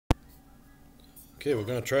Okay, we're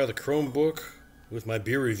going to try the Chromebook with my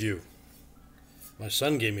beer review. My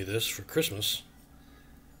son gave me this for Christmas.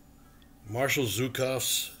 Marshall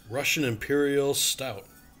Zhukov's Russian Imperial Stout.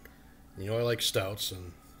 You know I like stouts,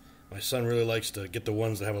 and my son really likes to get the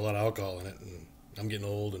ones that have a lot of alcohol in it, and I'm getting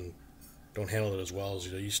old and don't handle it as well as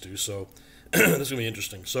I used to, so this is going to be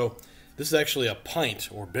interesting. So this is actually a pint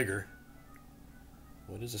or bigger.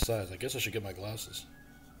 What is the size? I guess I should get my glasses.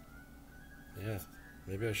 Yeah,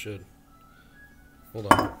 maybe I should. Hold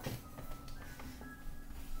on.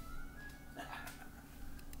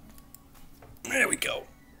 There we go.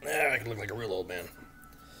 I can look like a real old man.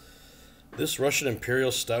 This Russian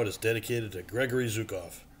Imperial Stout is dedicated to Gregory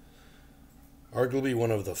Zhukov, arguably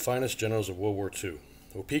one of the finest generals of World War II.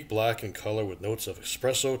 Opaque black in color with notes of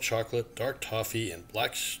espresso, chocolate, dark toffee, and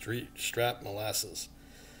black strap molasses.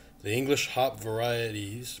 The English hop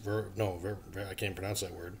varieties, I can't pronounce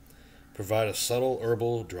that word, provide a subtle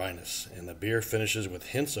herbal dryness, and the beer finishes with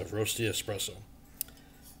hints of roasty espresso.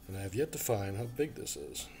 And I have yet to find how big this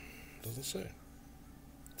is. Doesn't say.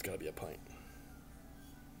 It's got to be a pint.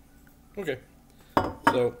 Okay,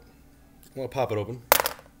 so I'm going to pop it open.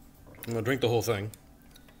 I'm going to drink the whole thing.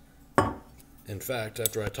 In fact,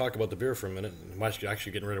 after I talk about the beer for a minute, I'm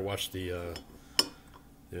actually getting ready to watch the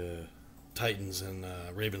Titans and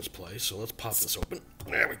Ravens play, so let's pop this open.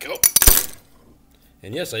 There we go.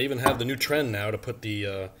 And yes, I even have the new trend now to put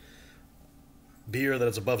the beer that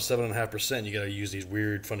is above 7.5%. You got to use these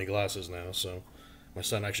weird, funny glasses now. So my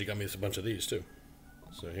son actually got me a bunch of these too.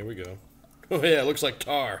 So here we go. Oh yeah, it looks like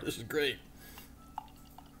tar. This is great.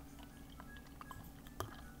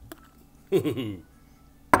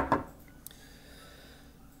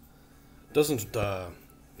 Doesn't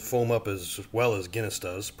foam up as well as Guinness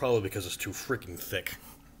does, probably because it's too freaking thick.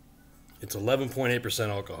 It's 11.8%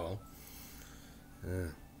 alcohol.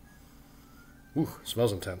 Ooh,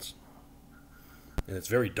 smells intense. And it's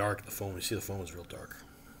very dark, the foam. You see the foam is real dark.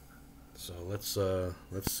 So let's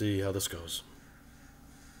see how this goes.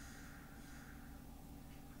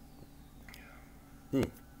 The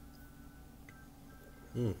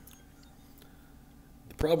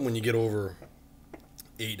problem when you get over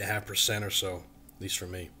 8.5% or so, at least for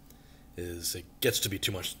me, is it gets to be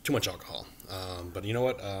too much alcohol. But you know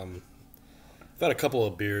what? I've had a couple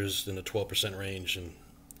of beers in the 12% range, and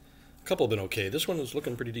a couple have been okay. This one is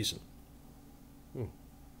looking pretty decent.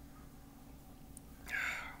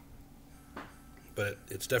 But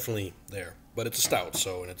it's definitely there. But it's a stout,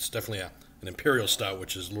 and it's definitely an Imperial Stout,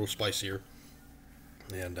 which is a little spicier.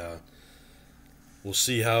 And we'll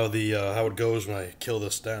see how it goes when I kill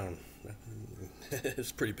this down.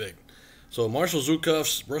 It's pretty big. So Marshall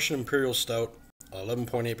Zhukov's Russian Imperial Stout,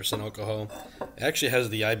 11.8% alcohol. It actually has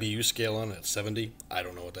the IBU scale on it at 70. I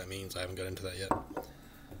don't know what that means. I haven't got into that yet.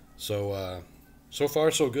 So so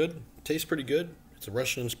far so good. Tastes pretty good. It's a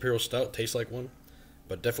Russian Imperial Stout. Tastes like one,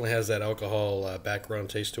 but definitely has that alcohol background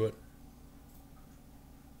taste to it.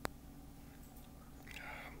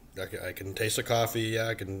 I can taste the coffee. Yeah,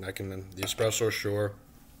 I can the espresso, sure.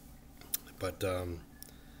 But the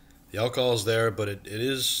alcohol is there, but it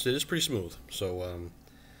is pretty smooth. So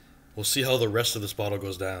we'll see how the rest of this bottle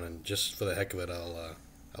goes down, and just for the heck of it,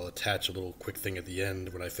 I'll attach a little quick thing at the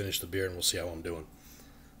end when I finish the beer, and we'll see how I'm doing.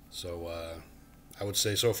 So I would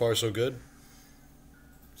say so far so good.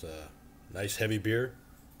 It's a nice heavy beer,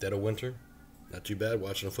 dead of winter, not too bad.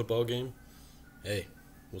 Watching a football game. Hey,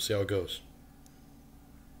 we'll see how it goes.